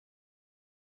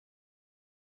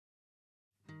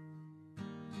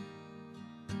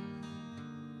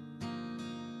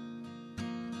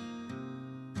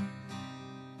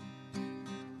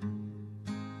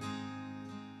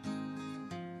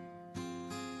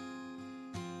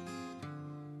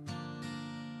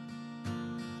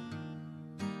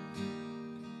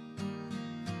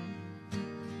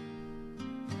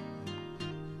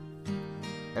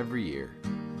Every year,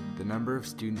 the number of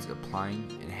students applying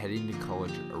and heading to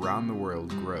college around the world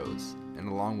grows, and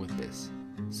along with this,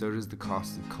 so does the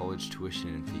cost of college tuition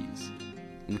and fees.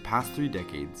 In the past 3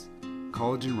 decades,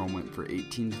 college enrollment for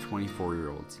 18 to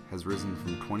 24-year-olds has risen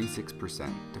from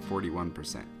 26% to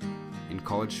 41%, and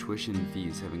college tuition and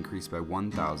fees have increased by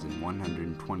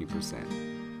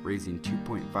 1,120%, raising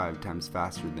 2.5 times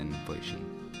faster than inflation.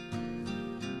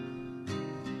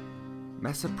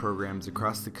 MESA programs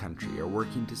across the country are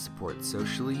working to support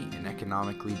socially and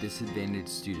economically disadvantaged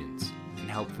students and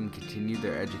help them continue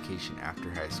their education after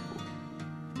high school.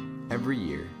 Every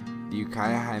year, the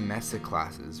Ukiah High MESA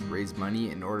classes raise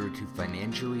money in order to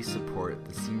financially support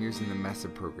the seniors in the MESA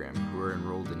program who are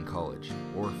enrolled in college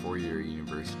or 4-year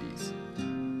universities.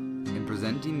 In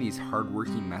presenting these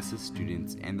hardworking MESA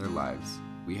students and their lives,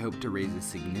 we hope to raise a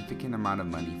significant amount of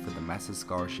money for the MESA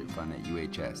Scholarship Fund at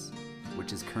UHS,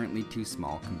 which is currently too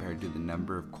small compared to the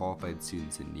number of qualified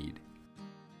students in need.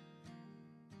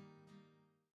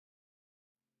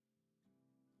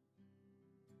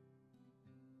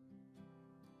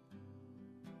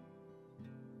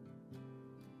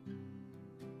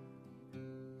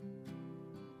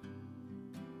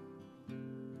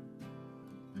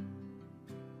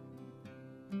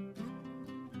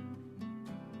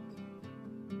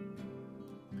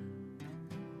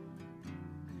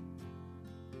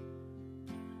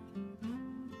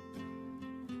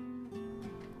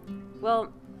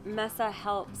 Well, MESA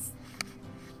helps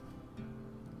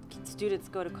students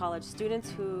go to college, students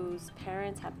whose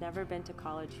parents have never been to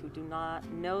college, who do not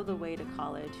know the way to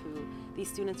college, these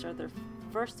students are their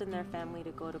first in their family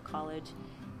to go to college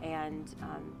and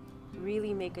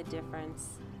really make a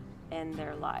difference in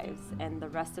their lives and the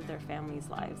rest of their family's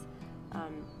lives.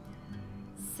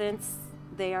 Since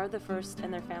they are the first in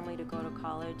their family to go to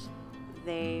college,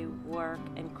 they work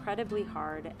incredibly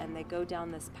hard and they go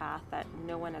down this path that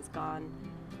no one has gone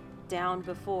down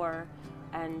before,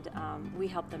 and we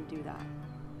help them do that.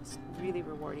 It's really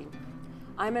rewarding.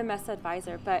 I'm a MESA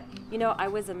advisor, but I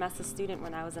was a MESA student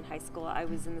when I was in high school. I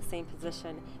was in the same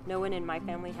position. No one in my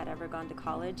family had ever gone to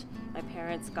college. My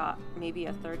parents got maybe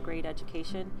a 3rd grade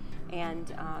education,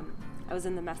 and I was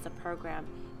in the MESA program.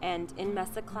 And in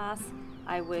MESA class,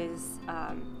 I was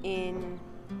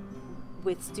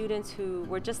with students who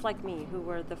were just like me, who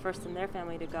were the first in their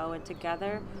family to go, and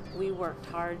together we worked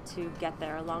hard to get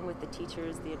there, along with the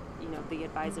teachers, the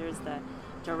advisors, the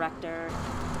director.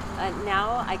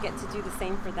 Now I get to do the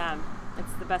same for them.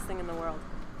 It's the best thing in the world.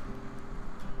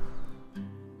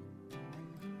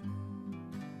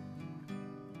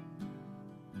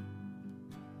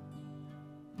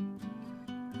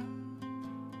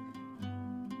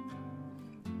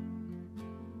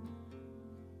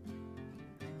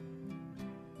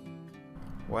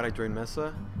 Why'd I join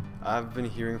MESA? I've been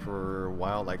hearing for a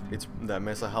while that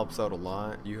MESA helps out a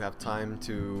lot. You have time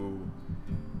to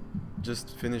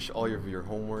just finish all your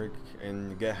homework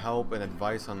and get help and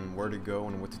advice on where to go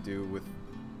and what to do with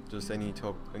just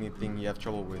anything you have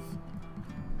trouble with.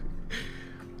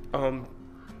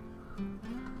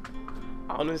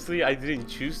 Honestly, I didn't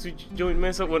choose to join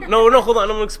MESA. No, hold on, I'm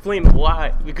gonna explain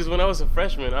why. Because when I was a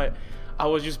freshman, I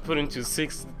was just put into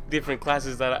 6 different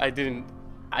classes that I didn't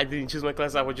choose my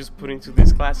class. I was just put into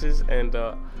these classes, and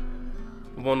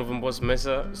one of them was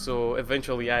MESA. So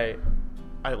eventually I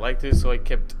liked it, so I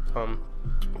kept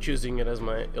choosing it as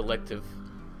my elective.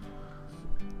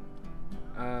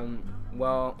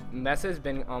 Well, MESA has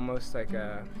been almost like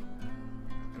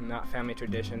not family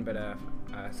tradition, but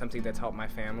something that's helped my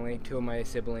family. 2 of my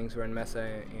siblings were in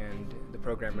MESA, and the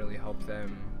program really helped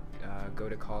them go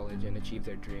to college and achieve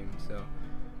their dreams. So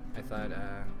I thought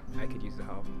I could use the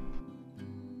help.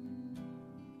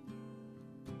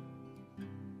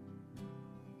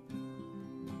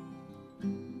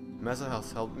 MESA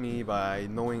has helped me by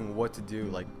knowing what to do,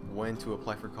 like when to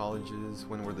apply for colleges,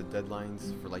 when were the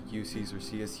deadlines for like UCs or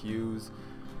CSUs.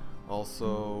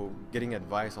 Also getting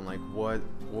advice on like what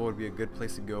would be a good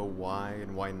place to go, why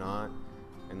and why not,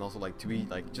 and also like to be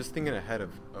like just thinking ahead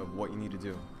of what you need to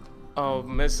do.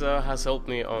 MESA has helped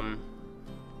me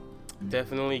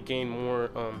definitely gain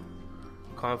more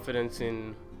confidence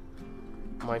in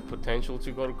my potential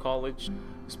to go to college,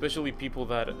 especially people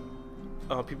that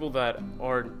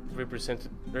are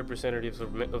representatives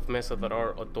of MESA that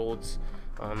are adults.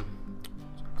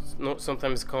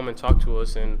 Sometimes come and talk to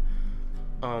us, and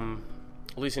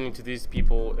listening to these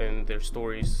people and their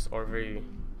stories are very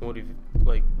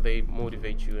they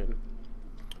motivate you, and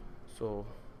so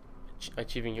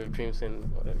achieving your dreams and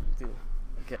whatever you do.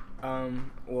 Okay.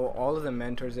 Well, all of the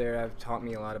mentors there have taught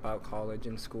me a lot about college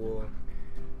and school.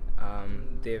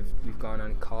 We've gone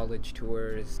on college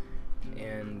tours,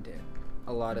 and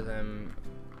a lot of them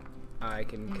I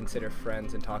can consider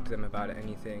friends and talk to them about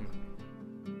anything.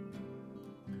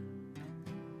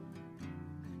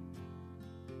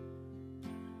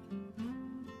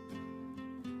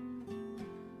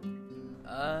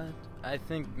 I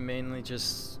think mainly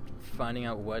just finding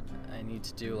out what I need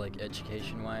to do, like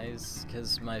education-wise,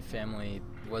 because my family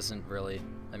wasn't really,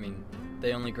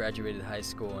 they only graduated high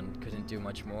school and couldn't do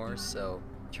much more, so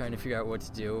trying to figure out what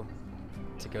to do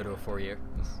to go to a 4-year.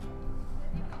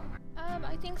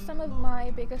 I think some of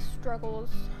my biggest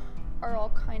struggles are all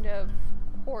kind of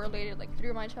correlated, like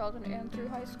through my childhood and through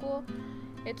high school.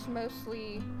 It's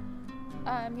mostly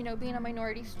being a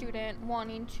minority student,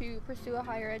 wanting to pursue a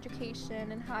higher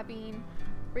education and having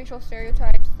racial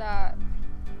stereotypes that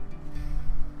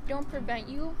don't prevent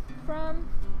you from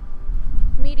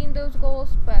meeting those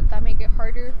goals, but that make it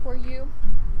harder for you.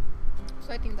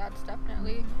 So I think that's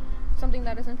definitely something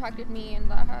that has impacted me and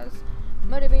that has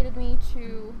motivated me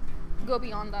to go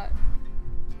beyond that.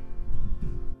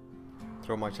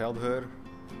 Throughout my childhood,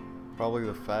 probably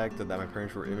the fact that my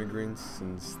parents were immigrants,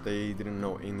 since they didn't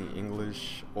know any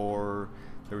English, or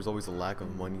there was always a lack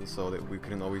of money, so that we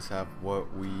couldn't always have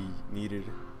what we needed.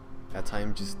 At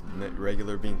times, just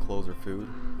regular being clothes or food.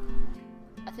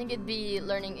 I think it'd be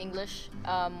learning English.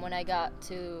 When I got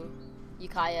to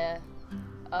Ukiah,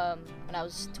 when I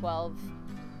was 12,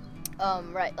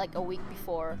 right, like a week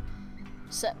before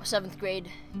 7th grade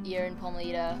year in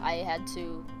Palmita, I had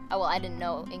to, I didn't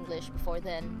know English before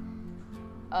then.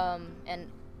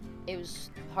 And it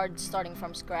was hard starting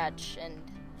from scratch and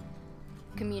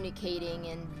communicating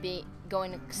and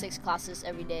going to 6 classes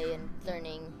every day and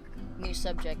learning new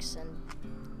subjects and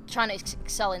trying to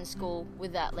excel in school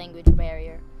with that language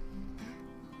barrier.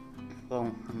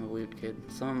 Well, I'm a weird kid.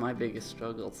 Some of my biggest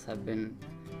struggles have been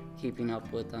keeping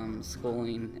up with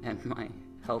schooling and my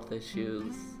health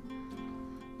issues,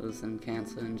 losing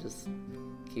cancer, and just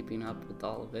keeping up with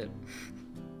all of it.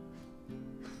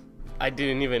 I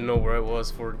didn't even know where I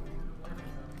was for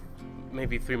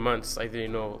maybe 3 months. I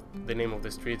didn't know the name of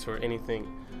the streets or anything.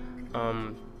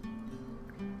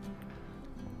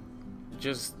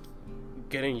 Just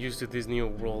getting used to this new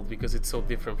world because it's so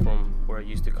different from where I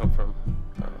used to come from.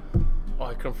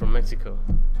 I come from Mexico.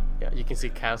 Yeah, you can see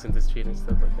cows in the street and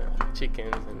stuff like that,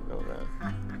 chickens and all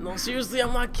that. No, seriously,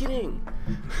 I'm not kidding.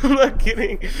 I'm not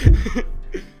kidding.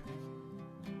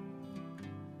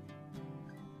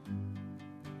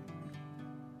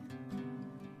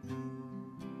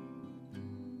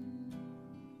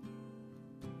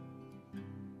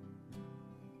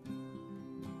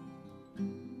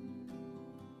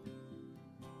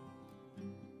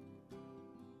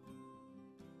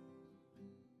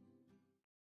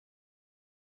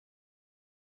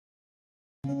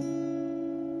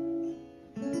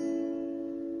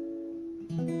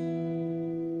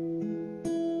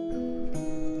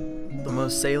 The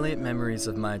most salient memories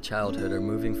of my childhood are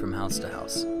moving from house to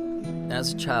house.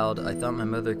 As a child, I thought my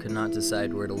mother could not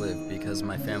decide where to live because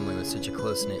my family was such a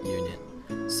close-knit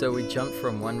union. So we jumped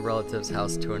from one relative's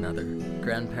house to another,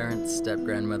 grandparents,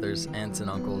 step-grandmothers, aunts and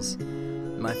uncles.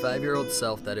 My 5-year-old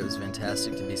self thought it was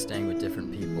fantastic to be staying with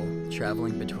different people,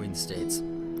 traveling between states.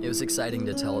 It was exciting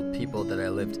to tell people that I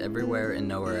lived everywhere and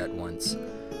nowhere at once.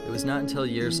 It was not until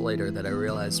years later that I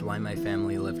realized why my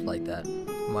family lived like that,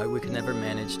 why we could never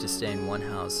manage to stay in one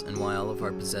house, and why all of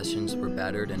our possessions were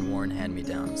battered and worn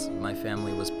hand-me-downs. My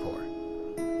family was poor.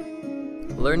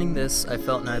 Learning this, I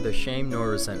felt neither shame nor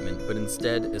resentment, but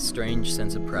instead a strange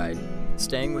sense of pride.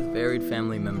 Staying with varied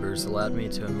family members allowed me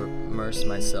to immerse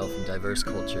myself in diverse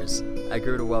cultures. I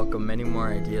grew to welcome many more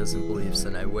ideas and beliefs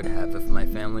than I would have if my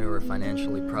family were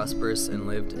financially prosperous and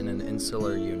lived in an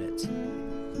insular unit.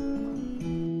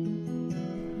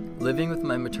 Living with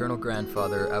my maternal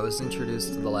grandfather, I was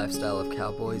introduced to the lifestyle of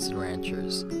cowboys and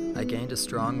ranchers. I gained a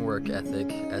strong work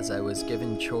ethic as I was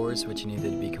given chores which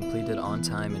needed to be completed on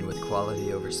time and with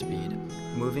quality over speed.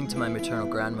 Moving to my maternal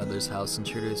grandmother's house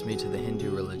introduced me to the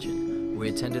Hindu religion. We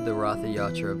attended the Ratha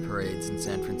Yatra parades in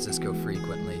San Francisco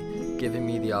frequently, giving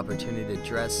me the opportunity to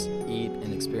dress, eat,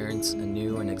 and experience a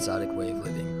new and exotic way of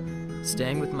living.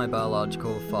 Staying with my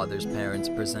biological father's parents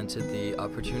presented the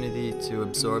opportunity to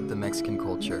absorb the Mexican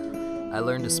culture. I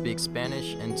learned to speak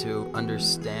Spanish and to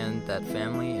understand that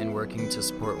family and working to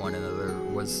support one another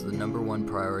was the #1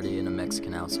 priority in a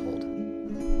Mexican household.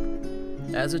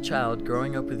 As a child,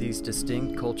 growing up with these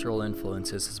distinct cultural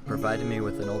influences has provided me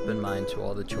with an open mind to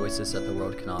all the choices that the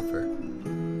world can offer.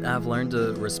 I have learned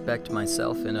to respect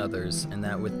myself and others, and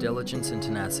that with diligence and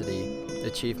tenacity,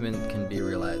 achievement can be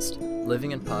realized.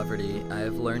 Living in poverty, I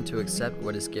have learned to accept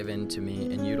what is given to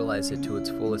me and utilize it to its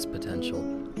fullest potential.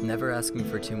 never asking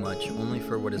for too much, only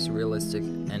for what is realistic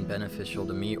and beneficial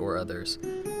to me or others.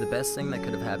 The best thing that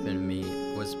could have happened to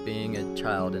me was being a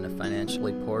child in a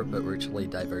financially poor but richly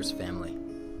diverse family.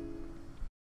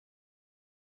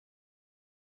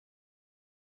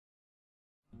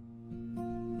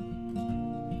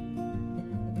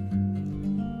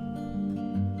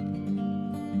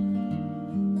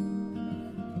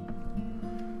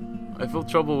 I felt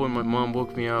trouble when my mom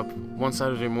woke me up one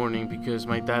Saturday morning because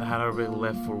my dad had already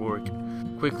left for work.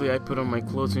 Quickly, I put on my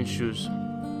clothes and shoes.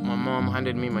 My mom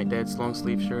handed me my dad's long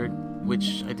sleeve shirt,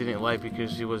 which I didn't like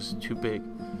because it was too big.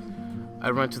 I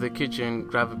ran to the kitchen,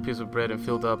 grabbed a piece of bread and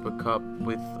filled up a cup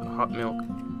with hot milk.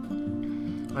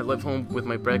 I left home with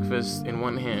my breakfast in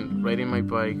one hand, riding my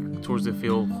bike towards the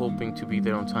field, hoping to be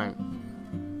there on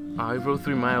time. I rode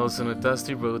 3 miles on a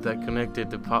dusty road that connected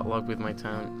the potluck with my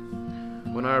town.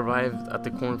 When I arrived at the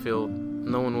cornfield,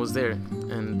 no one was there,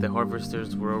 and the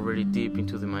harvesters were already deep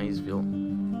into the maize field.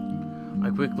 I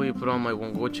quickly put on my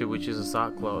wangoche, which is a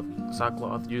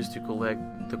sackcloth used to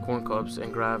collect the corn cobs,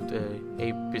 and grabbed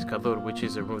a pescador, which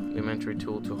is a rudimentary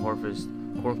tool to harvest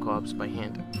corn cobs by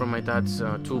hand, from my dad's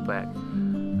tool bag.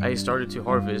 I started to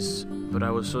harvest, but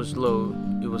I was so slow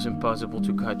it was impossible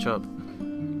to catch up.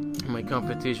 My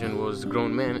competition was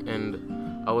grown men,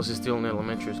 and I was still in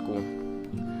elementary school.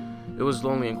 It was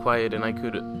lonely and quiet, and I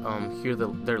could hear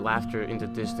their laughter in the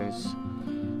distance.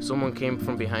 Someone came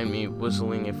from behind me,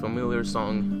 whistling a familiar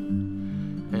song,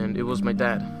 and it was my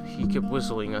dad. He kept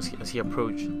whistling as he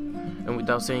approached, and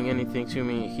without saying anything to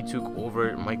me, he took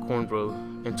over my corn row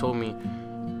and told me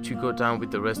to go down with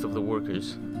the rest of the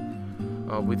workers.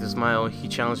 With a smile, he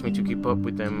challenged me to keep up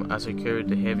with them as I carried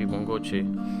the heavy wangoche.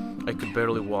 I could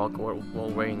barely walk while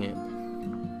wearing it.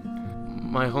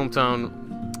 My hometown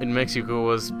in Mexico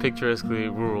was picturesquely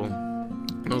rural.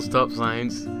 No stop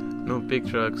signs, no big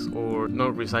trucks, or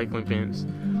no recycling bins.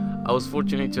 I was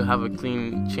fortunate to have a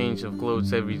clean change of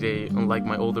clothes every day, unlike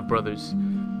my older brothers.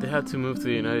 They had to move to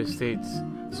the United States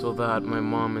so that my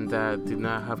mom and dad did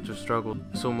not have to struggle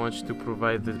so much to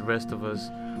provide the rest of us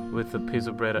with a piece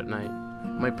of bread at night.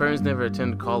 My parents never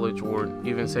attended college or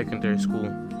even secondary school.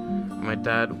 My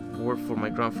dad worked for my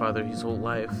grandfather his whole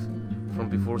life, from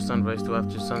before sunrise to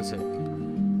after sunset.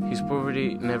 His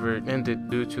poverty never ended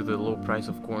due to the low price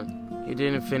of corn. He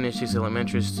didn't finish his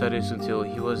elementary studies until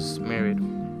he was married,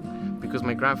 because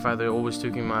my grandfather always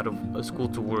took him out of school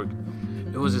to work.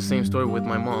 It was the same story with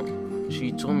my mom.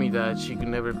 She told me that she could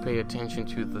never pay attention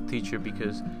to the teacher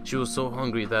because she was so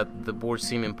hungry that the board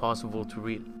seemed impossible to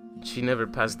read. She never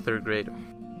passed 3rd grade.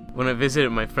 When I visited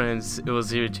my friends, it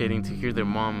was irritating to hear their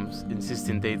moms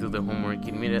insisting they do their homework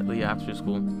immediately after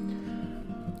school.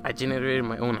 I generated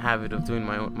my own habit of doing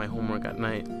my homework at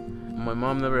night. My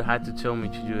mom never had to tell me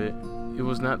to do it. It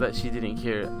was not that she didn't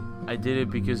care. I did it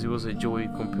because it was a joy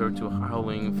compared to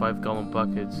hauling 5-gallon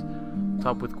buckets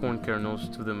topped with corn kernels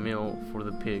to the mill for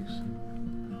the pigs.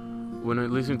 When I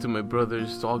listen to my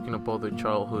brothers talking about their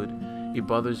childhood, it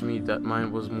bothers me that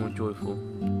mine was more joyful.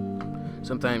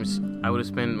 Sometimes I would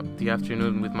spend the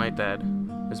afternoon with my dad,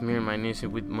 smearing my knees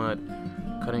with mud,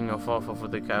 cutting alfalfa for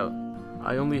the cow.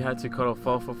 I only had to cut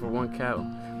alfalfa for 1 cow,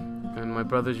 and my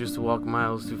brothers used to walk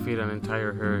miles to feed an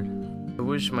entire herd. I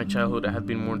wish my childhood had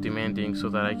been more demanding so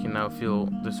that I can now feel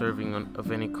deserving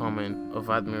of any comment of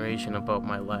admiration about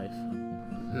my life.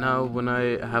 Now, when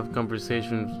I have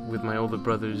conversations with my older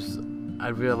brothers, I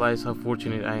realize how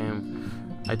fortunate I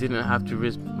am. I didn't have to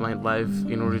risk my life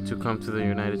in order to come to the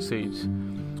United States.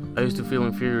 I used to feel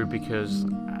inferior because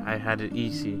I had it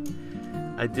easy.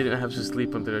 I didn't have to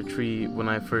sleep under a tree when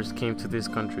I first came to this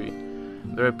country.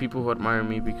 There are people who admire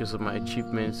me because of my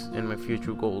achievements and my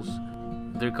future goals.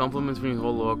 Their compliments ring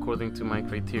hollow according to my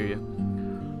criteria.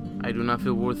 I do not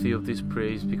feel worthy of this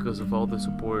praise because of all the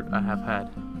support I have had.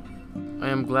 I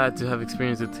am glad to have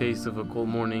experienced the taste of a cold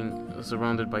morning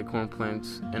surrounded by corn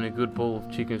plants and a good bowl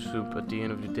of chicken soup at the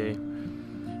end of the day.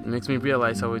 It makes me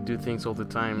realize how I do things all the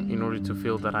time in order to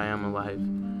feel that I am alive.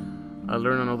 I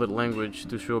learned another language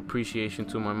to show appreciation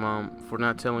to my mom for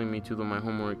not telling me to do my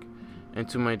homework, and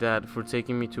to my dad for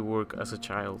taking me to work as a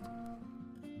child.